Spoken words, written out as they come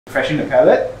Refreshing the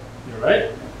palate. You're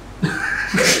right.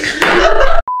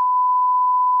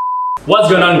 What's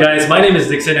going on, guys? My name is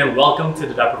Dixon and welcome to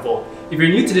the TOPMAN. If you're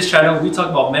new to this channel, we talk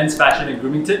about men's fashion and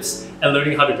grooming tips and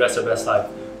learning how to dress our best life.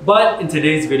 But in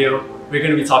today's video, we're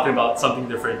going to be talking about something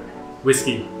different.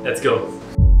 Whiskey. Let's go.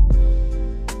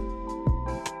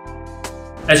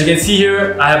 As you can see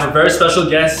here, I have a very special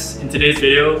guest in today's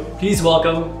video. Please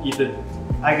welcome Ethan.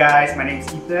 Hi guys, my name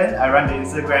is Ethan. I run the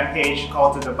Instagram page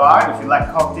called To The Bar. If you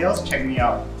like cocktails, check me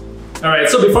out. Alright,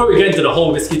 so before we get into the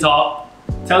whole whiskey talk,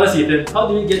 tell us, Ethan, how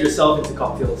do you get yourself into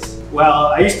cocktails? Well,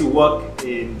 I used to work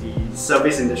in the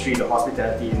service industry, the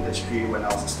hospitality industry when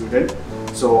I was a student.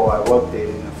 So I worked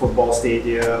in football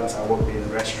stadiums, I worked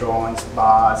in restaurants,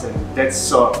 bars, and that's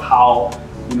sort of how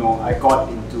I got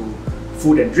into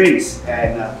food and drinks.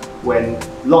 And when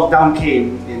lockdown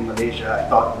came in Malaysia, I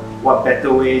thought, what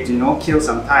better way to kill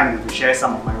some time than to share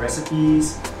some of my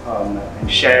recipes and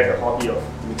share the hobby of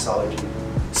mixology.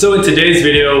 So in today's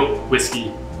video,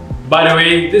 whiskey. By the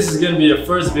way, this is going to be the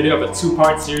first video of a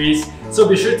two-part series, so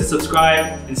be sure to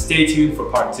subscribe and stay tuned for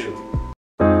part 2.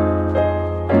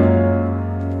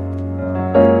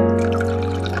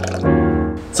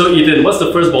 So Ethan, what's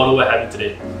the first bottle we're having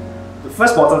today? The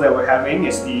first bottle that we're having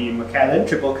is the Macallan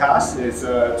Triple Cask. It's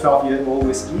a 12-year-old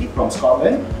whiskey from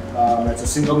Scotland. It's a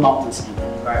single malt whiskey.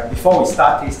 Right, before we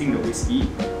start tasting the whiskey,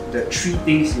 the 3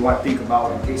 things you want to think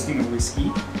about when tasting a whiskey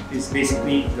is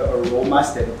basically the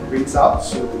aromas that it brings out,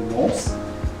 so the nose,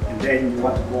 and then you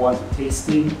want to go on to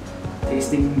tasting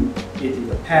it in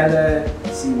the palate,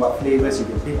 seeing what flavors you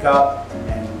can pick up,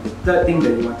 and the third thing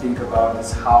that you want to think about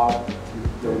is how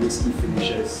the whiskey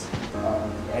finishes.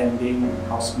 The ending,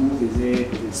 how smooth is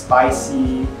it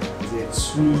spicy, is it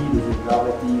sweet, is it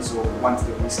velvety, so once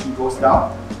the whiskey goes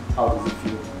down, how does it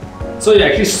feel? So you're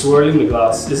actually swirling the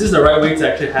glass. Is this the right way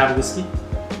to actually have whiskey?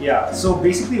 Yeah, so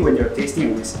basically when you're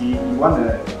tasting a whiskey, you want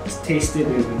to taste it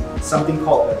in something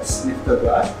called a snifter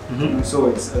glass. So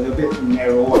it's a little bit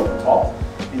narrow on the top,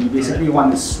 and you basically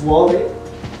want to swirl it,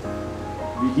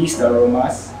 release the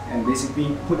aromas, and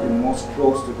basically put your nose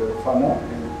close to the funnel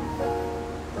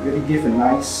and really give a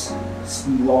nice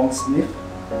long sniff.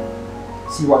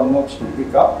 See what notes you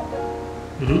pick up.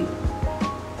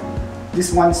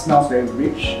 This one smells very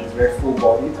rich, it's very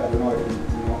full-bodied. I don't know if you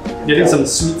can Getting tell. some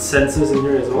sweet senses in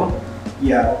here as well.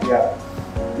 Yeah.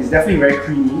 It's definitely very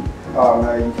creamy.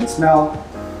 You can smell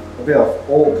a bit of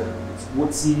oak, it's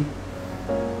woodsy.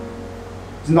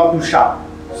 It's not too sharp,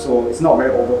 so it's not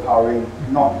very overpowering,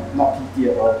 not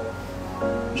peaty at all.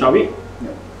 Shall we?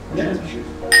 Yeah. Cheers.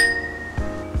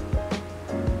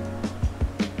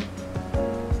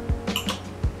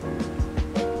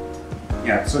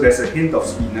 Yeah, so there's a hint of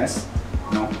sweetness,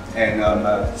 and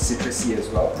citrusy as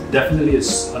well. Definitely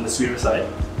is on the sweeter side.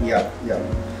 Yeah.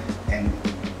 And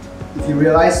if you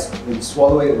realize when you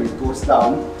swallow it, when it goes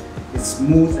down, it's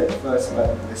smooth at first,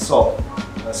 but it's sort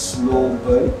of a slow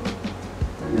burn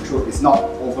in the throat. It's not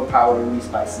overpoweringly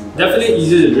spicy. Definitely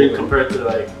easier to drink compared to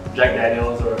like Jack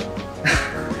Daniels or...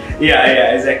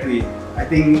 Yeah, exactly. I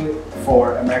think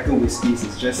for American whiskeys,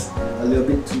 it's just a little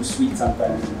bit too sweet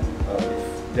sometimes.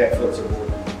 If that floats your boat,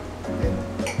 then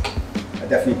I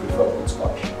definitely prefer old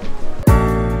Scotch.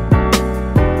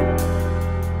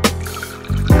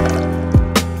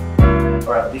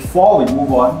 Alright, before we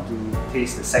move on to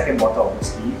taste the second bottle of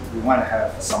whiskey, we want to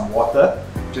have some water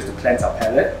just to cleanse our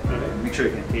palate and make sure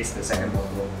you can taste the second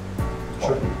bottle.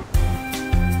 Sure.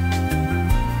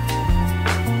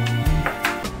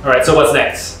 Alright, so what's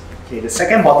next? Okay, the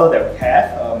second bottle that we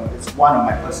have, it's one of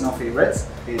my personal favorites.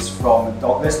 It's from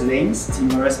Douglas Laing's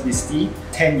Timorous Whiskey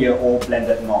 10-year-old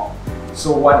blended malt.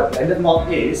 So what a blended malt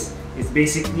is, it's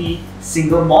basically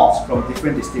single malts from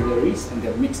different distilleries and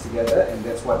they're mixed together, and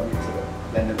that's what makes a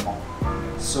blended malt.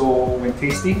 So when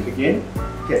tasting, again,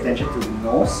 pay attention to the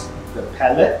nose, the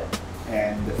palate,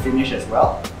 and the finish as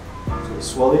well. So you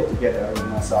swirl it to get the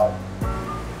aromas out.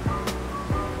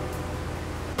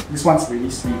 This one's really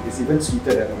sweet. It's even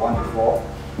sweeter than the one before.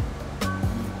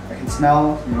 I can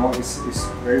smell, it's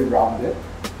very rounded.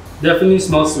 Definitely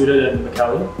smells sweeter than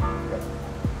Macallan. Yeah.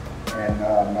 And a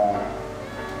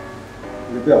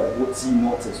little bit of woodsy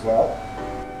notes as well.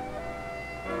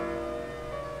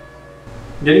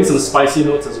 Getting some spicy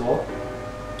notes as well.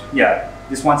 Yeah,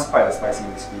 this one's quite a spicy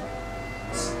whiskey.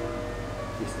 Let's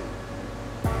taste it.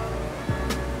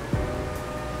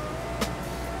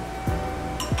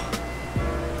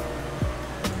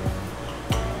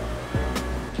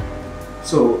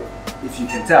 So, if you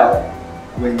can tell,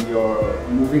 when you're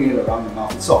moving it around your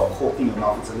mouth, it's sort of coating your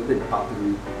mouth, it's a little bit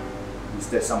buttery.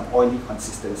 There's some oily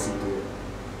consistency to it.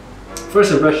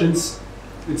 First impressions,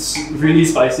 it's really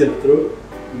spicy in the throat.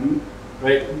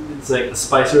 right? It's like a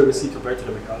spicier whiskey compared to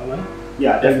the Macallan one.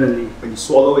 Yeah, definitely. When you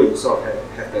swallow it, you sort of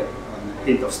have that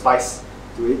hint of spice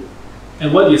to it.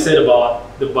 And what you said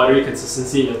about the buttery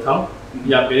consistency in your tongue,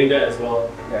 yeah, I'm getting that as well.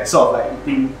 Yeah, it's sort of like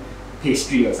eating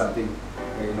pastry or something,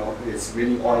 where, you know, it's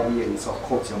really oily and it sort of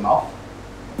coats your mouth.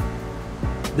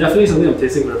 Definitely something I'm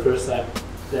tasting for the first time.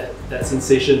 That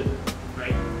sensation,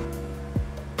 right?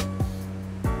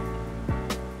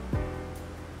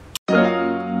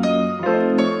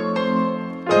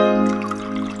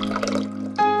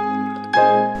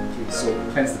 Okay, so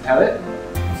cleanse the palate.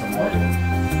 Some more.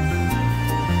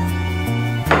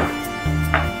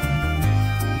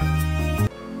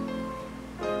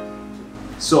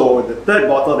 So the third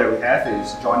bottle that we have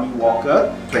is Johnny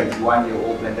Walker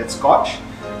 21-year-old blended Scotch.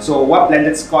 So what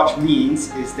blended Scotch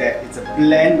means is that it's a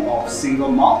blend of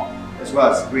single malt as well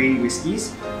as grain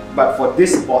whiskies. But for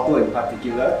this bottle in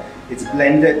particular, it's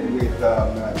blended with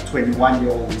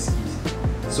 21-year-old whiskies.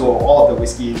 So all of the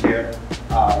whiskey in here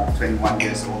are 21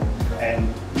 years old.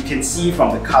 And you can see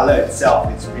from the color itself,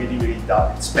 it's really, really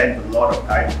dark. It spent a lot of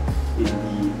time in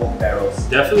the oak barrels.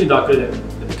 Definitely darker than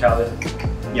the Macallan.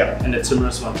 Yep. And the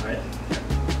timorous one, right?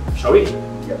 Shall we?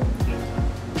 Yep.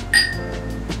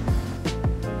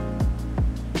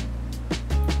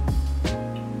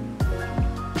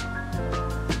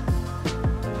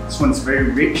 This one's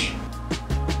very rich,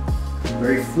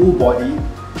 very full body,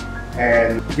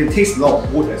 and you can taste a lot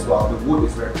of wood as well. The wood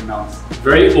is very pronounced.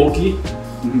 Very oaky.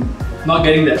 Not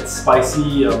getting that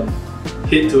spicy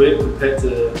hit to it compared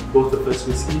to both the first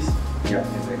whiskies. Yeah,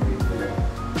 exactly.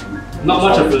 Yeah. Not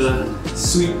much of a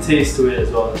sweet taste to it as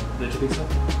well. Don't you think so?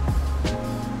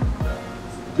 A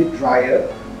bit drier.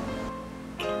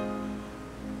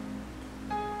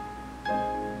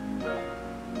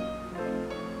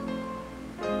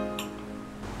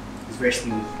 It's very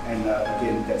smooth, and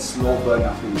again, that slow burn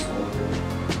after you swallow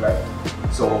it, right?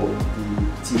 So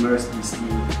the timorous yeasty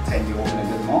 10-year-old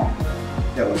blended malt,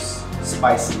 that was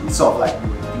spicy. It's sort of like you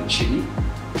were eating chili.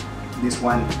 This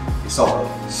one is sort of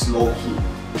slow heat,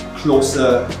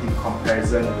 closer in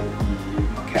comparison with the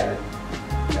Macallan.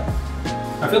 Yeah.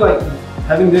 I feel like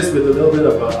having this with a little bit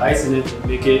of ice in it will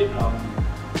make it, you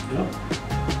know,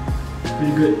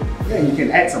 pretty good. Yeah, and you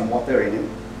can add some water in it.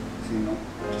 So, you know,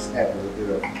 just add a little bit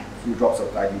of a few drops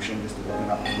of dilution just to open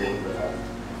up the flavor profile.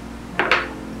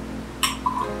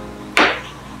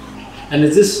 And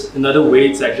is this another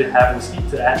way to actually have whiskey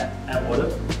to add water?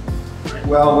 Right.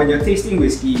 Well, when you're tasting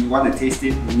whiskey, you want to taste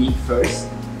it neat first,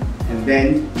 and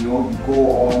then you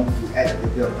go on to add a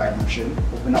little bit of dilution,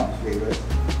 open up the flavors,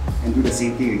 and do the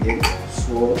same thing again.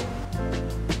 Swirl,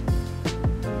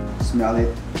 smell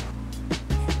it.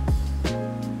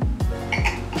 And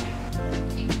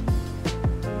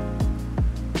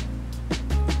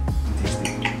taste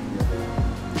it. Yeah.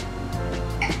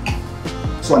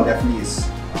 This one definitely is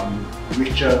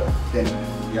richer than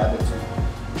the other two.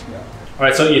 Yeah.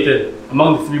 Alright, so Ethan,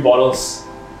 among the 3 bottles,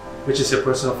 which is your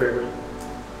personal favorite?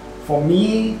 For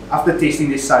me, after tasting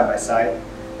this side by side,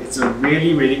 it's a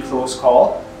really, really close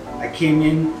call. I came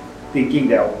in thinking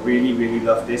that I would really, really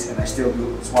love this, and I still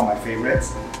do. It's one of my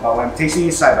favorites. But when I'm tasting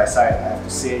it side by side, I have to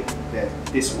say that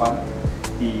this one,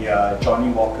 the Johnny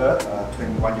Walker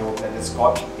 21-year-old blended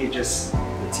Scotch, ages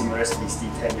the timorous yeasty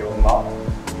 10-year-old malt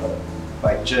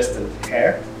by just a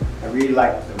hair. I really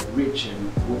like the rich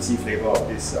and woodsy flavor of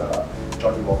this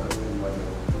Johnny Walker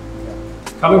 21-year-old. Yeah.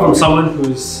 Coming from someone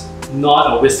who's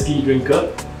not a whiskey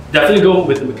drinker, definitely go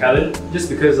with the Macallan just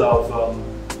because of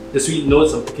the sweet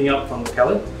notes I'm picking up from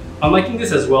Macallan. I'm liking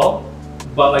this as well,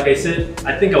 but like I said,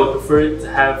 I think I would prefer it to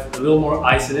have a little more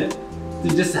ice in it, to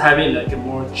just have it in like a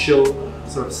more chill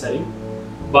sort of setting.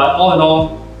 But all in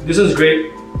all, this one's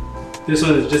great. This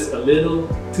one is just a little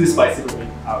too spicy for me.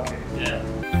 Okay. Yeah.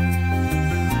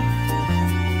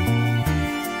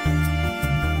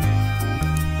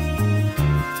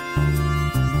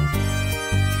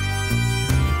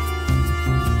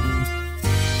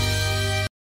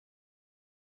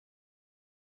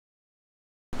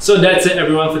 So that's it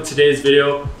everyone for today's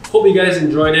video. Hope you guys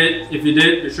enjoyed it. If you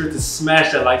did, be sure to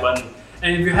smash that like button.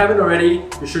 And if you haven't already,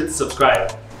 be sure to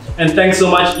subscribe. And thanks so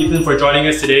much Ethan for joining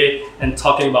us today and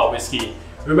talking about whiskey.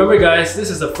 Remember guys,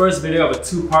 this is the first video of a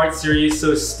 2-part series,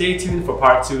 so stay tuned for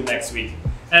part 2 next week.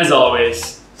 As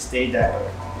always, Stay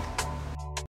dapper.